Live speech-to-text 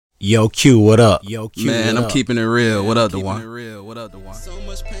Yo, Q, what up? Yo, Q, Man, I'm keeping it real. What up, Duan?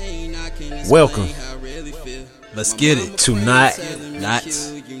 Welcome. Let's get it. To not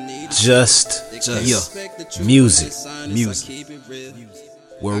just music,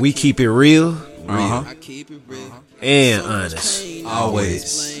 where we keep it real, and honest.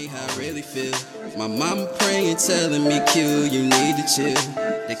 Always. My mama praying, telling me, Q, you need to chill.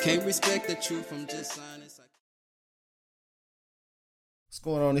 They can't respect the truth from just honest. What's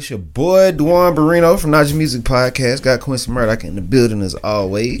going on? It's your boy Duan Barino from Not Just Music Podcast. Got Quincy Murdoch in the building as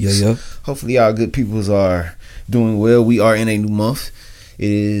always. Yeah. Hopefully y'all good peoples are doing well. We are in a new month. It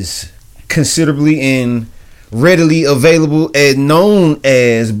is considerably and readily available and known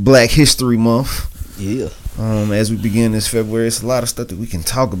as Black History Month. Yeah. As we begin this February, it's a lot of stuff that we can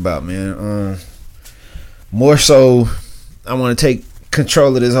talk about, man. More so, I want to take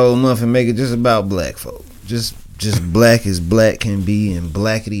control of this whole month and make it just about black folk. Just black as black can be, and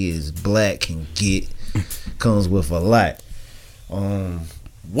blackity as black can get. Comes with a lot.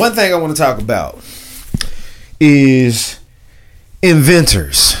 One thing I want to talk about is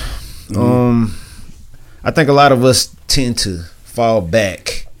inventors. I think a lot of us tend to fall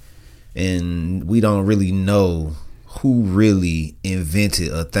back and we don't really know who really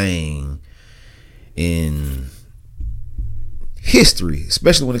invented a thing in history,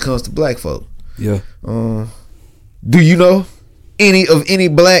 especially when it comes to black folk. Yeah. Do you know any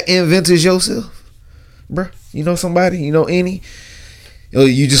black inventors yourself, bruh? You know somebody? You know any? Or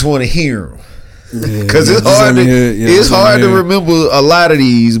you just want to hear them? Because it's hard to remember a lot of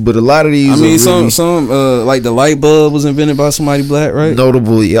these, but a lot of these. I mean, really some like the light bulb was invented by somebody black, right?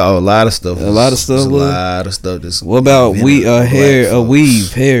 notable. Yeah, a lot of stuff. A lot of stuff. What about weave?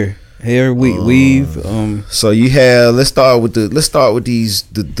 So you have. Let's start with these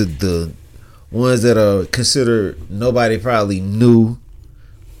the ones that are considered nobody probably knew,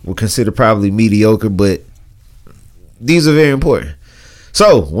 were considered probably mediocre, but these are very important.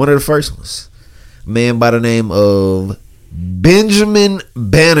 So one of the first ones, a man by the name of Benjamin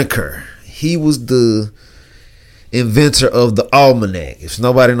Banneker. He was the inventor of the almanac. If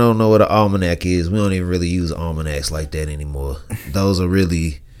nobody don't know what an almanac is, we don't even really use almanacs like that anymore. Those are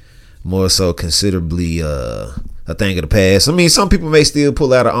really more so considerably a thing of the past. I mean, some people may still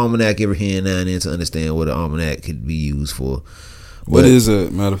pull out an almanac every here and now and then to understand what an almanac could be used for. What is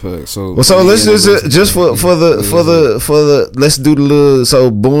it? Matter of fact, so let's just for the let's do the little.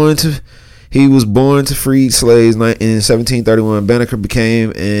 So he was born to freed slaves in 1731. Banneker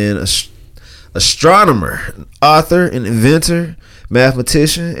became an astronomer, an author, an inventor,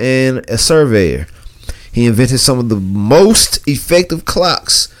 mathematician, and a surveyor. He invented some of the most effective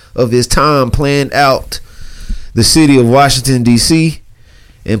clocks of his time, planned out the city of Washington, D.C.,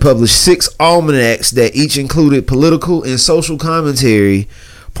 and published 6 almanacs that each included political and social commentary,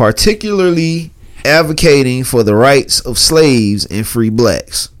 particularly advocating for the rights of slaves and free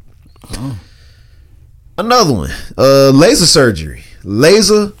blacks. Another one, laser surgery.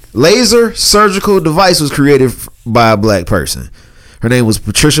 Laser surgical device was created by a black person. Her name was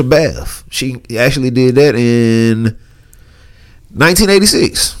Patricia Bath. She actually did that in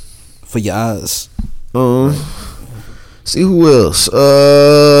 1986. For your eyes. See who else?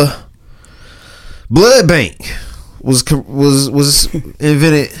 Blood bank was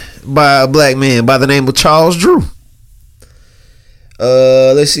invented by a black man by the name of Charles Drew.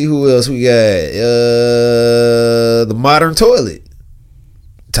 Let's see who else we got. The modern toilet,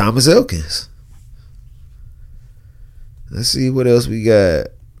 Thomas Elkins. Let's see what else we got.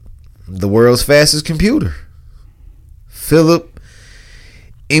 The world's fastest computer, Philip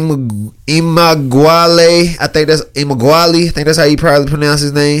Emeagwali. I think that's how you probably pronounce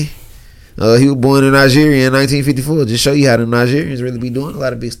his name. He was born in Nigeria in 1954. Just show you how the Nigerians really be doing a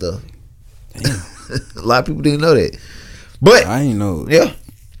lot of big stuff. A lot of people didn't know that, but I ain't know. Yeah,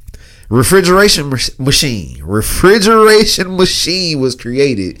 refrigeration machine was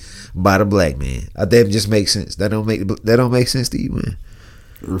created by the black man. That just makes sense. That don't make sense to you, man.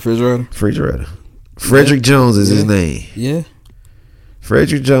 Refrigerator. Frederick Jones is his name. Yeah.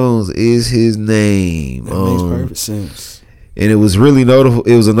 Frederick Jones is his name. That makes perfect sense. And it was really notable.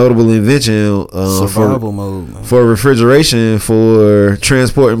 It was a notable invention survival mode, man. For refrigeration, for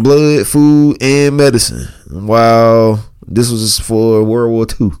transporting blood, food, and medicine. While this was for World War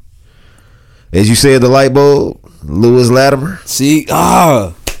II. As you said, the light bulb, Lewis Latimer. See,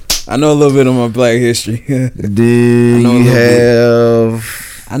 I know a little bit of my black history. Then you have.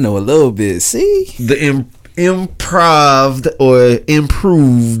 I know a little bit. See, the improved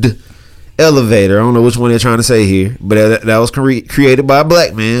elevator. I don't know which one they're trying to say here, but that was created by a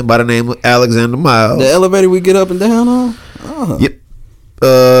black man by the name of Alexander Miles. The elevator we get up and down on? Yep.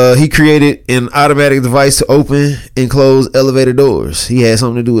 He created an automatic device to open and close elevator doors. He had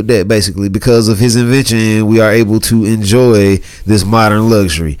something to do with that, basically. Because of his invention, we are able to enjoy this modern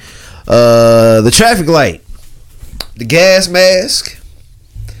luxury. The traffic light, the gas mask.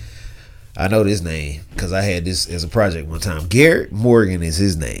 I know this name because I had this as a project one time. Garrett Morgan is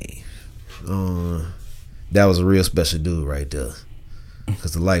his name. That was a real special dude right there,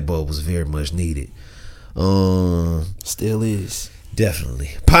 because the light bulb was very much needed. Still is.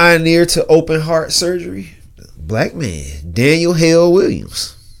 Definitely. Pioneer to open heart surgery, black man, Daniel Hale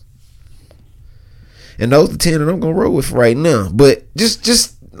Williams. And those are the 10 that I'm gonna roll with right now. But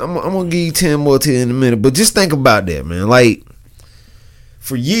just I'm gonna give you 10 more to in a minute. But just think about that, man. Like,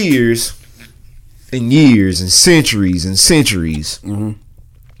 for years and years and centuries,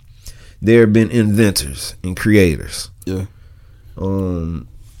 there have been inventors and creators. Yeah. A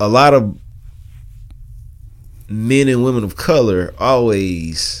lot of men and women of color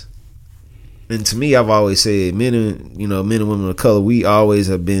always, and to me, I've always said men and women of color, we always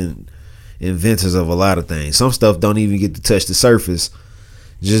have been inventors of a lot of things. Some stuff don't even get to touch the surface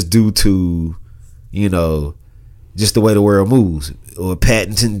just due to, just the way the world moves, or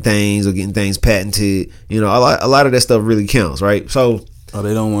patenting things or getting things patented. A lot of that stuff really counts, right? So,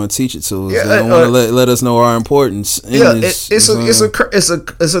 they don't want to teach it to us. They don't want to let us know our importance. It's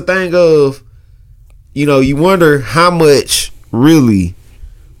a thing of, you wonder how much really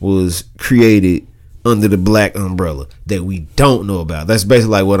was created under the black umbrella that we don't know about. That's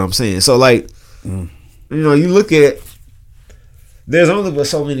basically like what I'm saying. So, like, you look at, there's only but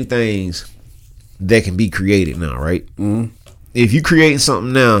so many things that can be created now, right? Mm-hmm. If you creating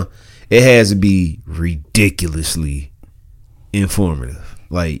something now, it has to be ridiculously informative.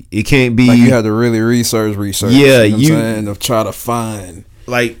 Like, it can't be, like, you have to really research. Yeah, to try to find,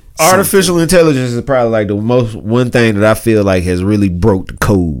 like, artificial intelligence is probably like the one thing that I feel like has really broke the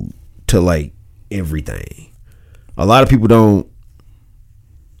code to, like, everything. A lot of people don't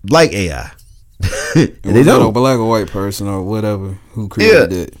like AI. They don't. A black or white person or whatever who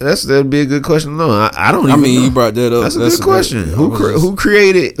created it. That'd be a good question. No, I don't. I even mean, know. you brought that up. That's a good question. Who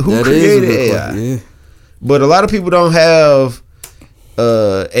created AI? Yeah. But a lot of people don't have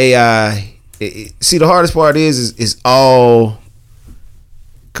AI. See, the hardest part is all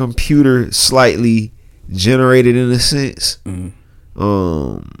computer slightly generated in a sense.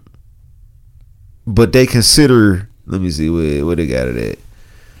 Mm-hmm. But they consider. Let me see where they got it at.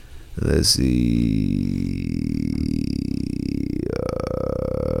 Let's see.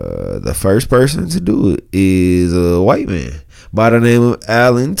 The first person to do it is a white man by the name of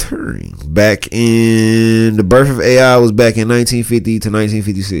Alan Turing. The birth of AI was back in 1950 to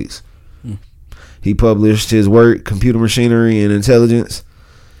 1956. He published his work, Computer Machinery and Intelligence,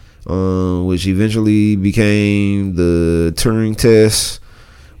 which eventually became the Turing test,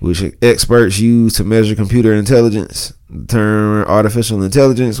 which experts use to measure computer intelligence. The term artificial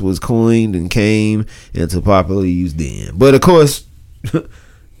intelligence was coined and came into popular use then. But of course,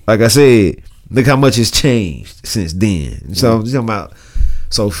 like I said, look how much has changed since then. So I'm talking about,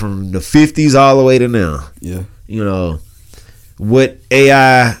 from the 50s all the way to now. Yeah. What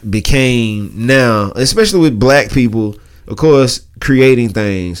AI became now, especially with black people, of course, creating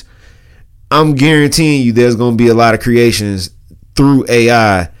things. I'm guaranteeing you there's going to be a lot of creations through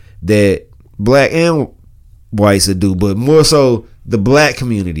AI that black and whites would do, but more so the black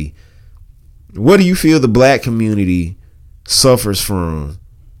community. What do you feel the black community suffers from,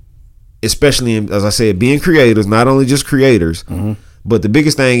 especially in, as I said, being creators, not only just creators, but the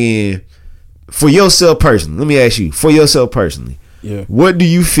biggest thing in, for yourself personally, let me ask you, for yourself personally, what do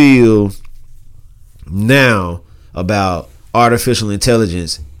you feel now about artificial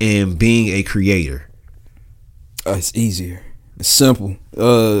intelligence and being a creator? It's easier. It's simple.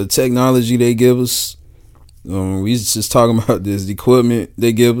 Technology they give us, we just talking about this, the equipment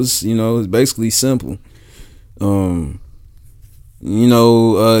they give us, it's basically simple. You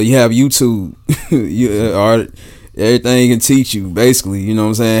have YouTube. Everything can teach you, basically,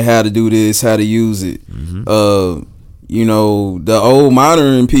 how to do this, how to use it. The old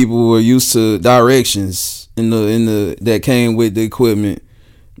modern people were used to directions in the that came with the equipment.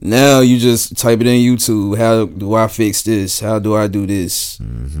 Now you just type it in YouTube. How do I fix this? How do I do this?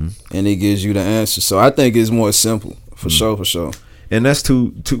 And it gives you the answer. So I think it's more simple, for sure. And that's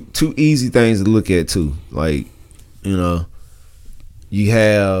two easy things to look at too. Like, you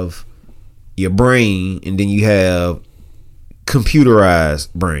have your brain, and then you have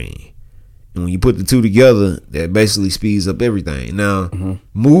computerized brain. And when you put the two together, that basically speeds up everything. Now,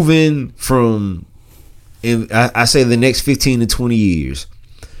 moving from, I say the next 15 to 20 years,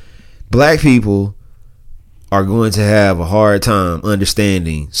 black people are going to have a hard time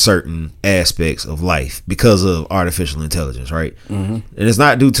understanding certain aspects of life because of artificial intelligence, right? Mm-hmm. And it's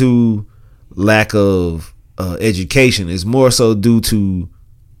not due to lack of education. It's more so due to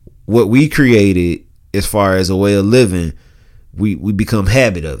what we created as far as a way of living. We become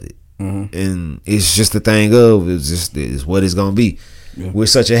habit of it. Mm-hmm. And it's just a thing of it's what it's gonna be. Yeah. We're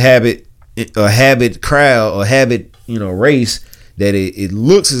such a habit crowd or habit race that it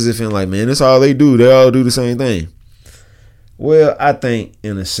looks as if in like, man, that's all they do. They all do the same thing. Well, I think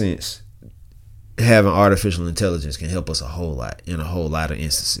in a sense, having artificial intelligence can help us a whole lot in a whole lot of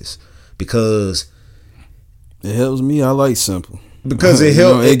instances because it helps me. I like simple because it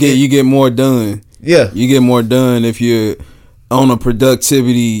helps. You get more done. Yeah, you get more done if you're on a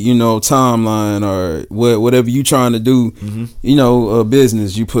productivity, timeline or whatever you trying to do, a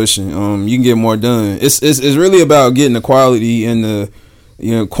business you pushing, you can get more done. It's really about getting the quality and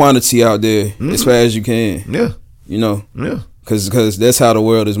the quantity out there as fast as you can. Yeah, yeah, because that's how the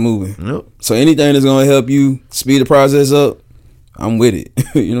world is moving. Yep. So anything that's gonna help you speed the process up, I'm with it.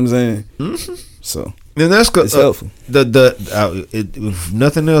 You know what I'm saying? Mm-hmm. So. And that's good. It's helpful. If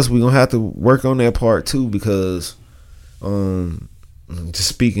nothing else, we're gonna have to work on that part too because. Just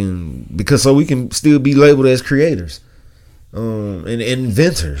speaking because so we can still be labeled as creators and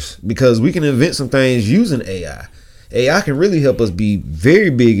inventors because we can invent some things using AI can really help us be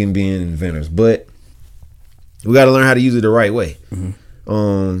very big in being inventors, but we got to learn how to use it the right way.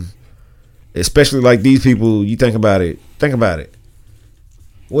 Especially like these people, you think about it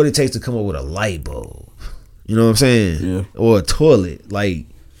what it takes to come up with a light bulb, you know what I'm saying? Yeah. Or a toilet. Like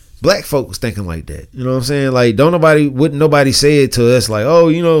black folk was thinking like that. You know what I'm saying? Like, wouldn't nobody say it to us like,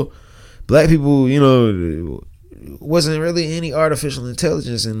 oh, black people, wasn't really any artificial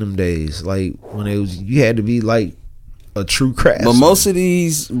intelligence in them days. Like when you had to be like a true craftsman. But most of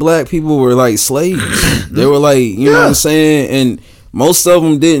these black people were like slaves. They were like, you know what I'm saying? And most of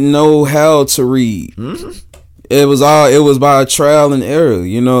them didn't know how to read. Mm-hmm. It was by trial and error.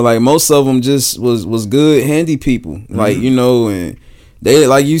 Like most of them just was good, handy people. Mm-hmm. Like, and they,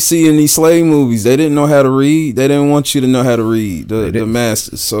 like you see in these slave movies, they didn't know how to read. They didn't want you to know how to read, the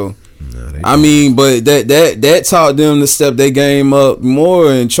masters. So, I mean, but that taught them to step their game up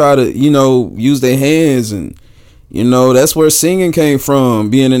more and try to, use their hands. And, that's where singing came from,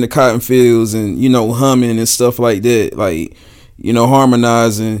 being in the cotton fields and, humming and stuff like that. Like,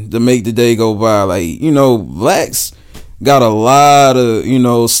 harmonizing to make the day go by. Like, blacks got a lot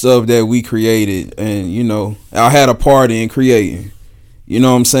of, stuff that we created and, I had a part in creating. You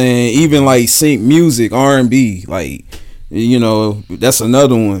know what I'm saying? Even like sync music, R&B, like, that's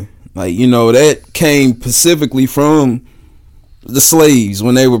another one. Like, that came specifically from the slaves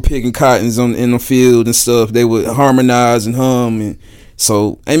when they were picking cottons in the field and stuff. They would harmonize and hum. And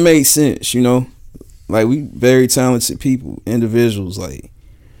so it made sense, Like, we very talented people, individuals, like.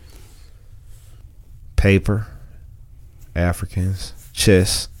 Paper, Africans,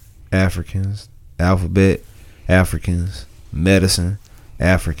 chess, Africans, alphabet, Africans, medicine,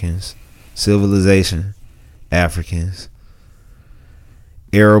 Africans, civilization, Africans,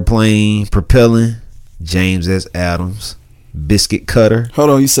 aeroplane propelling, James S. Adams, biscuit cutter. Hold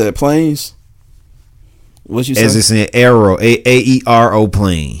on, you said planes? What you said? As it's in aero, A-E-R-O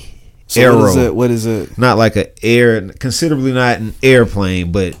plane. So aero. What is it? Not like considerably not an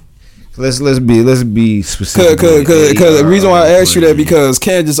airplane, but let's be specific. Cause the reason why I asked you that because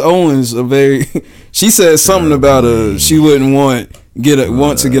Candace Owens she said something about she wouldn't want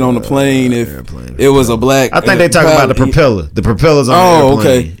to get on the plane if it was a black. I think they talking about the propeller. The propellers on the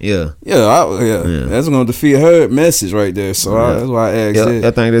airplane. Okay. Yeah. That's gonna defeat her message right there. So that's why I asked.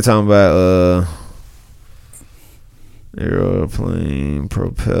 I think they're talking about airplane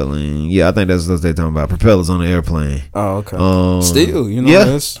propelling. Yeah, I think that's what they're talking about. Propellers on the airplane. Oh, okay. Still,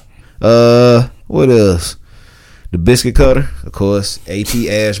 that's. What else? The biscuit cutter, of course. A.T.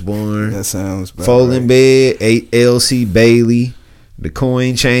 Ashburn. That sounds bad. Folding bed. L.C. Bailey. The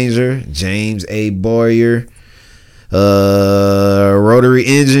coin changer. James A. Boyer. Rotary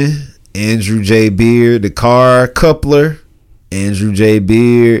engine. Andrew J. Beard. The car coupler. Andrew J.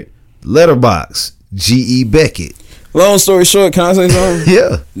 Beard. Letterbox. G.E. Beckett. Long story short, can I say something?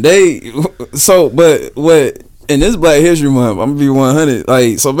 Yeah. But what in this Black History Month, I'm gonna be 100.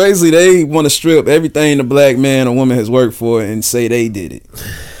 Like, so basically, they want to strip everything the black man or woman has worked for and say they did it.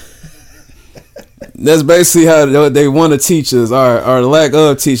 That's basically how they want to teach us, our lack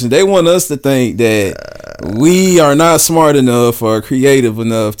of teaching. They want us to think that we are not smart enough or creative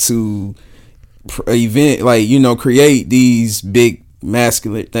enough to create these big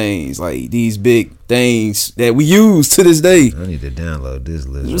masculine things, like these big things that we use to this day. I need to download this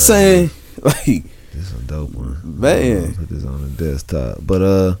list. I'm saying, like, This is a dope one. Man. Put this on the desktop. But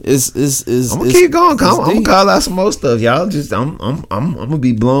it's I'm gonna keep going. I'm gonna call out some more stuff, y'all. Just I'm gonna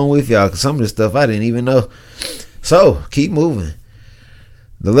be blown with y'all because some of this stuff I didn't even know. So keep moving.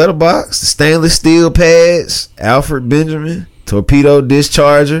 The letterbox, the stainless steel pads, Alfred Benjamin, torpedo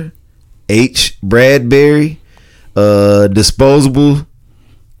discharger, H. Bradbury, disposable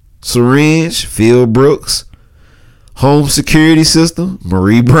syringe, Phil Brooks, home security system,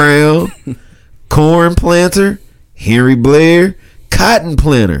 Marie Brown, corn planter, Henry Blair, cotton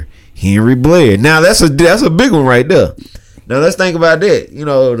planter, Henry Blair. Now that's a big one right there. Now let's think about that. You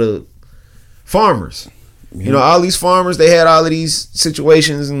know, the farmers. You know, all these farmers, they had all of these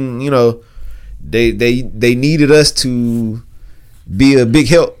situations, and you know, they needed us to be a big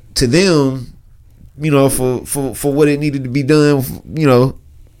help to them. You know, for what it needed to be done. You know,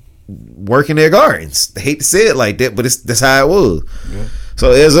 working their gardens. I hate to say it like that, but that's how it was. Yeah.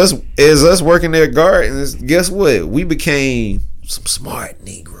 So as us working their gardens, guess what? We became some smart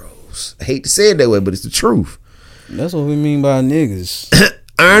Negroes. I hate to say it that way, but it's the truth. That's what we mean by niggas.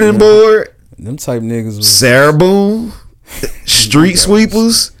 Ironing board. Them type niggas was Sarah Boone, street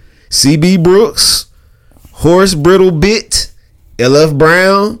sweepers, CB Brooks, Horace Brittle Bit, LF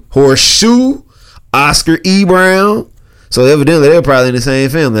Brown, Horseshoe, Oscar E. Brown. So evidently they're probably in the same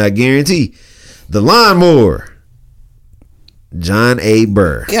family, I guarantee. The lawnmower, John A.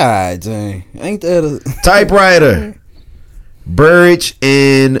 Burr. God dang. Ain't that a typewriter, Burridge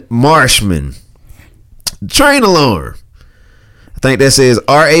and Marshman. Train alarm, I think that says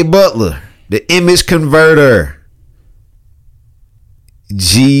R.A. Butler. The image converter,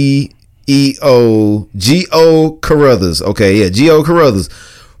 G.O. Carruthers. Okay, yeah, G.O. Carruthers.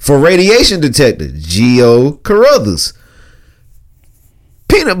 For radiation detector, G.O. Carruthers.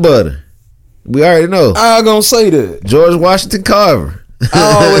 Peanut butter, we already know. I was gonna say that. George Washington Carver.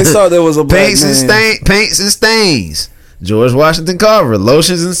 I always thought there was a black paints and stains, George Washington Carver.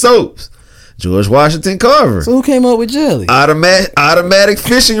 Lotions and soaps, George Washington Carver. So who came up with jelly? Automatic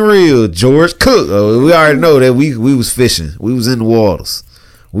fishing reel, George Cook. Oh, we already know that we was fishing. We was in the waters.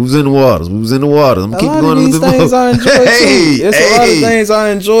 I'm gonna keep going a little bit more. I enjoy too. It's a lot of things I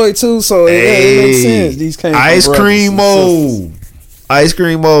enjoy too. So it makes sense. These came from ice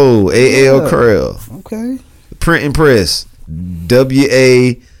cream mold, A.L. Carell. Okay. Print and press,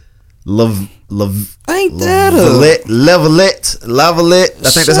 W.A. Ain't that Lavalette. I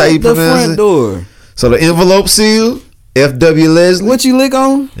think that's how you pronounce the front it. Door. So the envelope seal, F.W. Leslie. What you lick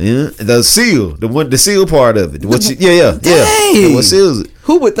on? Yeah, the seal, the seal part of it. Yeah. What seals it?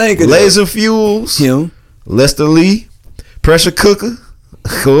 Who would think of Laser that? Fuels. Him. Lester Lee. Pressure cooker,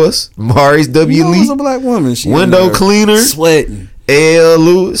 of course. Maurice W. Lee. Was a black woman. She window cleaner. Sweating. A.L.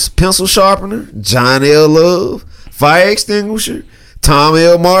 Lewis. Pencil sharpener. John L. Love. Fire extinguisher. Tom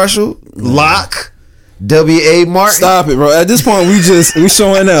L. Marshall. Lock. W.A. Martin. Stop it, bro. At this point, we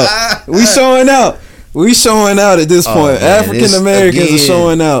showing out. We showing out. We showing out at this point. African Americans are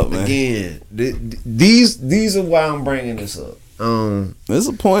showing out, man. Again, these are why I'm bringing this up. There's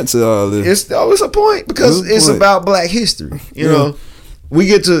a point to all this. It's a point because it's about Black history. You know, we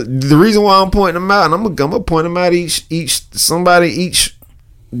get to the reason why I'm pointing them out, and I'm gonna point them out each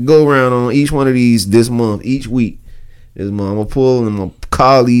go around on each one of these this month, each week. This month, I'm gonna pull and I'm gonna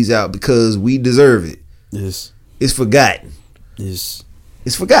call these out because we deserve it. Yes, it's forgotten. Yes,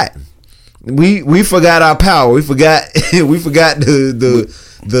 it's forgotten. We forgot our power. We forgot the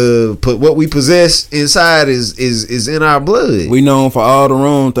what we possess inside is in our blood. We known for all the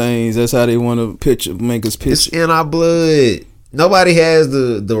wrong things. That's how they want to make us picture. It's in our blood. Nobody has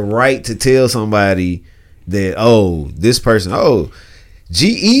the right to tell somebody that this person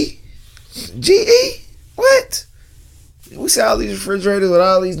GE what? We see all these refrigerators with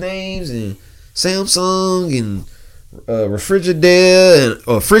all these names and Samsung and Frigidaire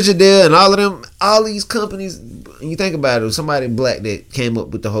and all these companies. And you think about it, it was somebody black that came up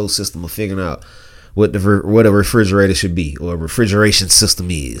with the whole system of figuring out what a refrigerator should be, or a refrigeration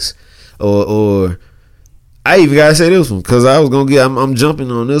system is, or I even gotta say this one because I was I'm jumping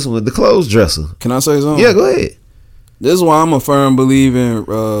on this one with the clothes dresser. Can I say something? Yeah, go ahead. This is why I'm a firm believer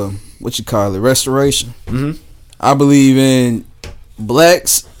in restoration. Mm-hmm. I believe in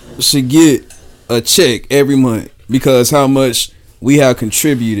blacks should get a check every month because how much we have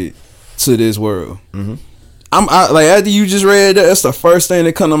contributed to this world. Mm-hmm. I after you just read that, that's the first thing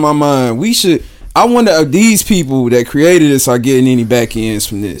that come to my mind. I wonder if these people that created this are getting any back ends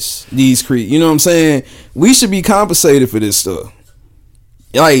from this. You know what I'm saying? We should be compensated for this stuff.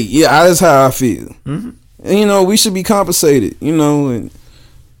 That's how I feel. Mm-hmm. And we should be compensated.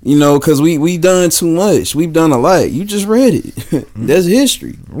 Because we done too much. We've done a lot. You just read it. That's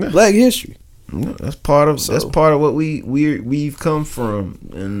history. Yeah. Black history. That's part of what we've come from,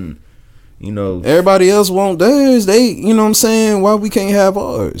 and you know, everybody else want theirs. They, you know what I'm saying? Why we can't have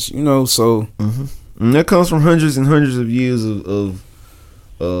ours? You know, so and that comes from hundreds and hundreds of years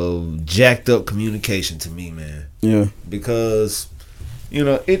of jacked up communication to me, man. Yeah, because you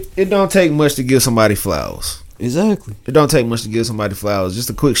know it don't take much to give somebody flowers. Exactly. It don't take much to give somebody flowers. Just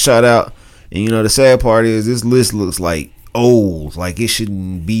a quick shout out, and you know the sad part is this list looks like old, like it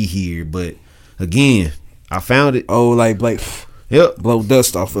shouldn't be here, but again, I found it. Oh, like blow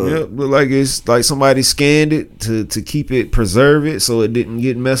dust off of it. Yep, look like it's like somebody scanned it to keep it, preserve it so it didn't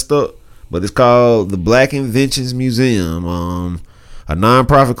get messed up. But it's called the Black Inventions Museum, a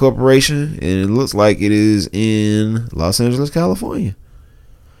non-profit corporation, and it looks like it is in Los Angeles, California.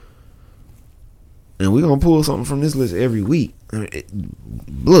 And we're gonna pull something from this list every week. I mean,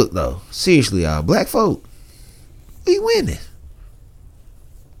 look though, seriously, y'all, black folk, we winning.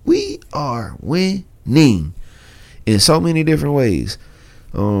 We are winning in so many different ways.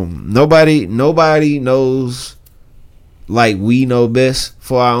 Nobody knows like we know best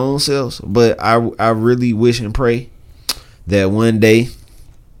for our own selves, but I really wish and pray that one day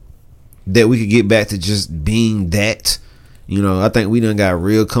that we could get back to just being that. You know, I think we done got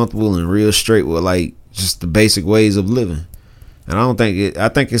real comfortable and real straight with like just the basic ways of living. And I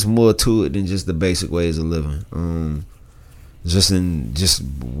think it's more to it than just the basic ways of living. Just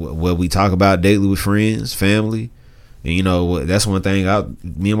what we talk about daily with friends, family. And you know, that's one thing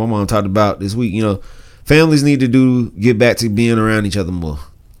me and my mom talked about this week. You know, families need to get back to being around each other more.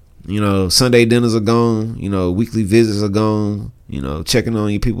 You know, Sunday dinners are gone. You know, weekly visits are gone. You know, checking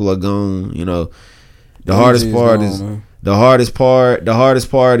on your people are gone. You know, the hardest part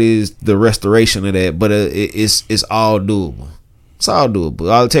is the restoration of that, but it's all doable. It's all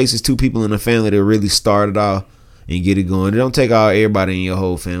doable. All it takes is two people in a family to really start it off and get it going. It don't take everybody in your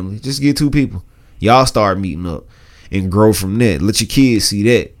whole family. Just get two people. Y'all start meeting up and grow from that. Let your kids see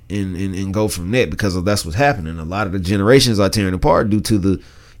that and go from that, because that's what's happening. A lot of the generations are tearing apart due to the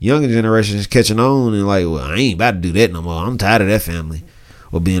younger generations catching on and like, well, I ain't about to do that no more. I'm tired of that family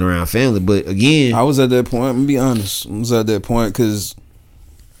or being around family. But again, I was at that point. I'm gonna be honest. I was at that point because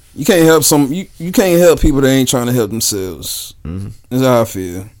you can't help you can't help people that ain't trying to help themselves. Mm-hmm. That's how I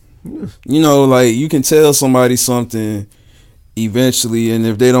feel. Yeah. You know, like you can tell somebody something eventually, and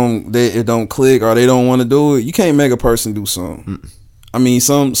if it don't click or they don't want to do it, you can't make a person do something. Mm. I mean,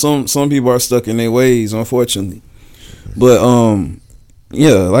 some people are stuck in their ways, unfortunately. But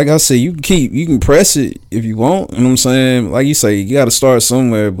yeah, like I said, you can press it if you want. You know what I'm saying? Like you say, you got to start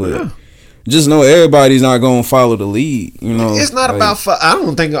somewhere, but just know everybody's not going to follow the lead. You know, it's not like, about. I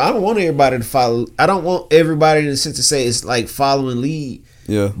don't want everybody to follow. I don't want everybody in the sense to say it's like following lead.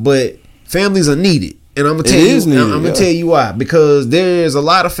 Yeah, but families are needed, and I'm gonna tell you. I'm gonna tell you why. Because there's a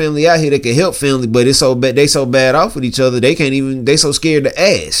lot of family out here that can help family, but it's so bad. They so bad off with each other. They can't even. They so scared to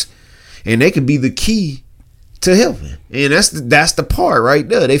ask, and they could be the key to helping. And that's the part right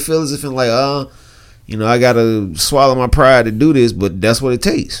there. They feel as if like, you know, I gotta swallow my pride to do this, but that's what it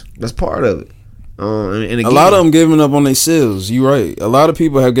takes. That's part of it. And again, a lot of them giving up on themselves. You right. A lot of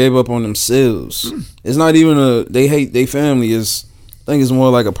people have gave up on themselves. It's not even they hate their family. I think it's more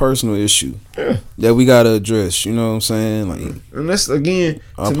like a personal issue that we gotta address. You know what I'm saying? Like, and that's again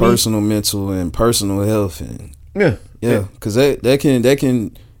our personal, mental, and personal health, and because that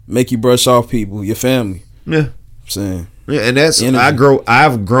can make you brush off people, your family. Yeah, I'm saying. Yeah, and that's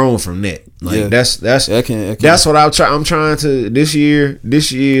I've grown from that. Like that's what I'm trying to this year.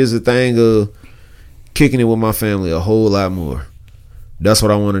 This year is a thing of kicking it with my family a whole lot more. That's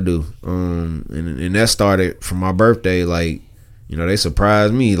what I want to do. And that started from my birthday. Like, you know, they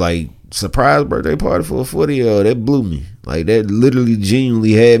surprised me. Like, surprise birthday party for a 40-year-old. That blew me. Like, that literally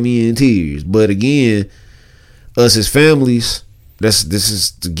genuinely had me in tears. But again, us as families, this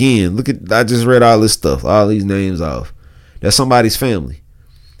is again. Look at, I just read all this stuff, all these names off. That's somebody's family,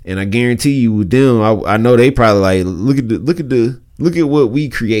 and I guarantee you with them, I know they probably like look at what we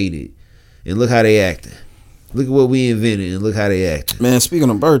created, and look how they acted. Look at what we invented, and look how they acted. Man, speaking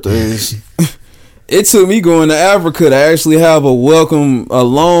of birthdays, it took me going to Africa to actually have a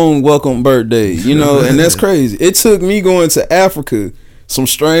long welcome birthday. You know, and that's crazy. It took me going to Africa, some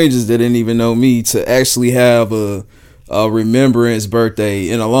strangers that didn't even know me, to actually have a remembrance birthday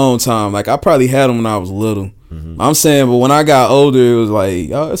in a long time. Like, I probably had them when I was little. Mm-hmm. I'm saying, but when I got older, it was like,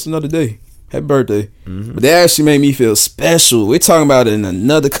 oh, it's another day. Happy birthday. Mm-hmm. But they actually made me feel special. We're talking about it in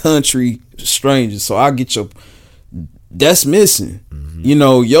another country, strangers. So that's missing. Mm-hmm. You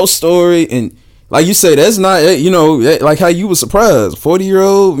know, your story, and like you say, that's not, you know, like how you were surprised.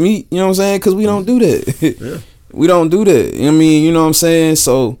 40-year-old me, you know what I'm saying? Because we don't do that. Yeah. We don't do that. I mean, you know what I'm saying?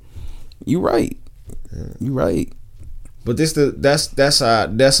 So You right. You right. But that's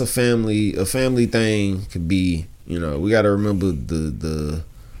a family thing. Could be, you know, we got to remember the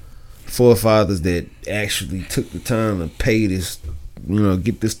forefathers that actually took the time to pay this, you know,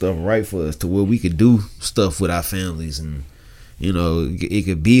 get this stuff right for us to where we could do stuff with our families. And you know, it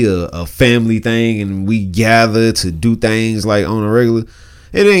could be a family thing, and we gather to do things like on a regular.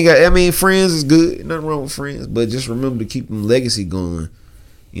 It ain't got, I mean, friends is good, nothing wrong with friends, but just remember to keep them legacy going.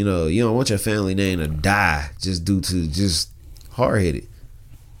 You know, you don't want your family name to die just due to just hard-headed.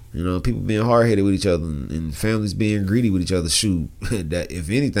 You know, people being hard-headed with each other and families being greedy with each other. Shoot, that if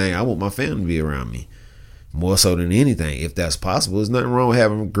anything, I want my family to be around me more so than anything, if that's possible. There's nothing wrong with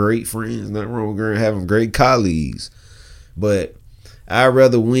having great friends, nothing wrong with having great colleagues, but I'd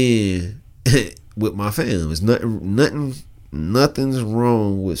rather win with my family. It's nothing's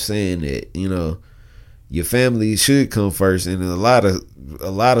wrong with saying that. You know, your family should come first, and a lot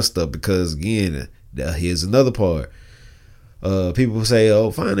of stuff, because again, here's another part. People say,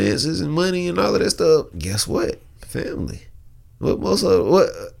 "Oh, finances and money and all of that stuff." Guess what? Family. What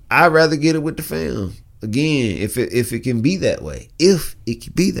I'd rather get it with the fam. Again, if it can be that way,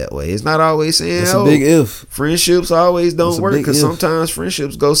 it's not always saying. It's a big if. Friendships always don't work, because sometimes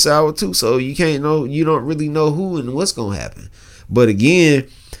friendships go sour too. So you don't really know who and what's gonna happen. But again,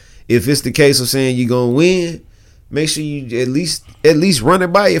 if it's the case of saying you're gonna win, make sure you at least run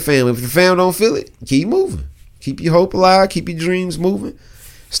it by your family. If the family don't feel it, keep moving. Keep your hope alive. Keep your dreams moving.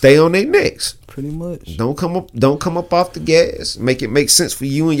 Stay on their necks. Pretty much. Don't come up off the gas. Make it make sense for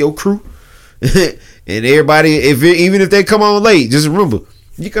you and your crew. And everybody, even if they come on late, just remember,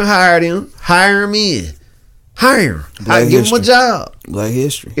 you can hire them. Hire them in. Hire them. Give them a job. Black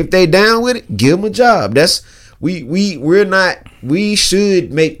history. If they down with it, give them a job. That's we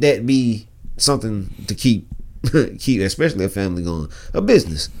should make that be something to keep, especially a family going. A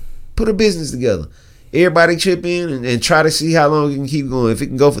business. Put a business together. Everybody chip in and try to see how long it can keep going. If it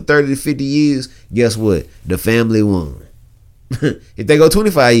can go for 30 to 50 years, guess what? The family won. If they go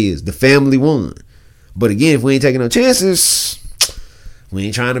 25 years, the family won. But again, if we ain't taking no chances, we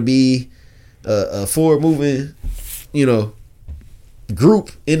ain't trying to be a forward moving, you know,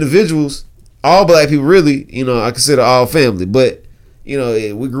 group, individuals. All black people, really, you know, I consider all family. But you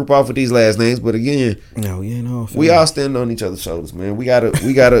know, we group off with these last names. But again, no, we ain't all family. We all stand on each other's shoulders, man. We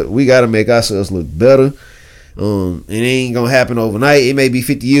gotta make ourselves look better. It ain't gonna happen overnight. It may be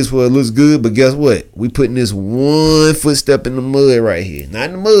 50 years before it looks good, but guess what? We putting this one footstep in the mud right here.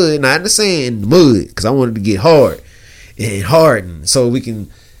 Not in the mud, not in the sand, the mud. Because I wanted to get hard and harden, so we can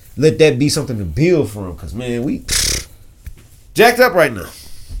let that be something to build from. Because man, we jacked up right now.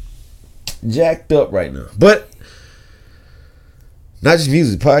 But not just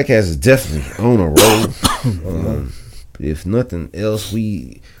music, podcast is definitely on a roll. If nothing else,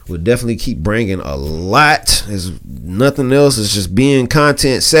 we will definitely keep bringing a lot. There's nothing else. It's just being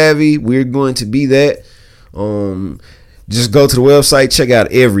content savvy. We're going to be that. Just go to the website, check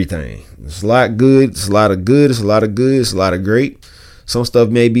out everything. It's a lot good. It's a lot of good. It's a lot of good. It's a lot of great. Some stuff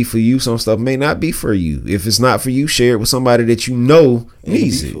may be for you. Some stuff may not be for you. If it's not for you, share it with somebody that you know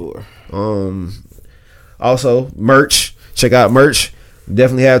needs it. Also, merch. Check out merch.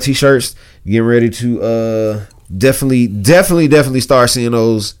 Definitely have t-shirts. Getting ready to definitely start seeing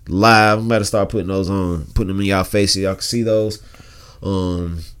those live. I'm about to start putting those on, putting them in y'all face so y'all can see those.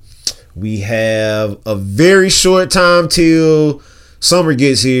 We have a very short time till summer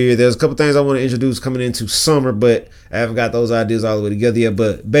gets here. There's a couple things I want to introduce coming into summer, but I haven't got those ideas all the way together yet.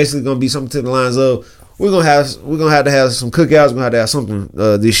 But basically gonna be something to the lines of we're gonna have to have some cookouts. We're gonna have to have something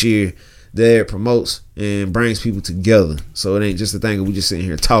this year that promotes and brings people together. So it ain't just a thing that we just sitting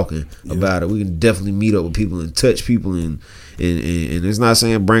here talking about it. We can definitely meet up with people and touch people and it's not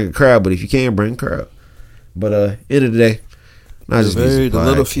saying bring a crowd, but if you can, bring a crowd. But end of the day, not just the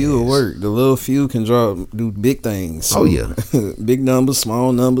little few will work. The little few can do big things. So, big numbers,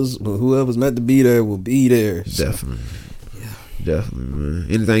 small numbers, but whoever's meant to be there will be there. Definitely. Definitely, man.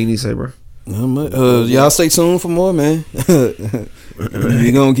 Anything you need to say, bro? Y'all stay tuned for more, man.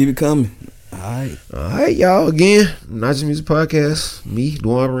 We gonna keep it coming. All right, y'all. Again, Not Just Music Podcast. Me,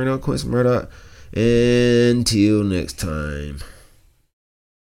 Duan, Quincy Murdoch. Until next time.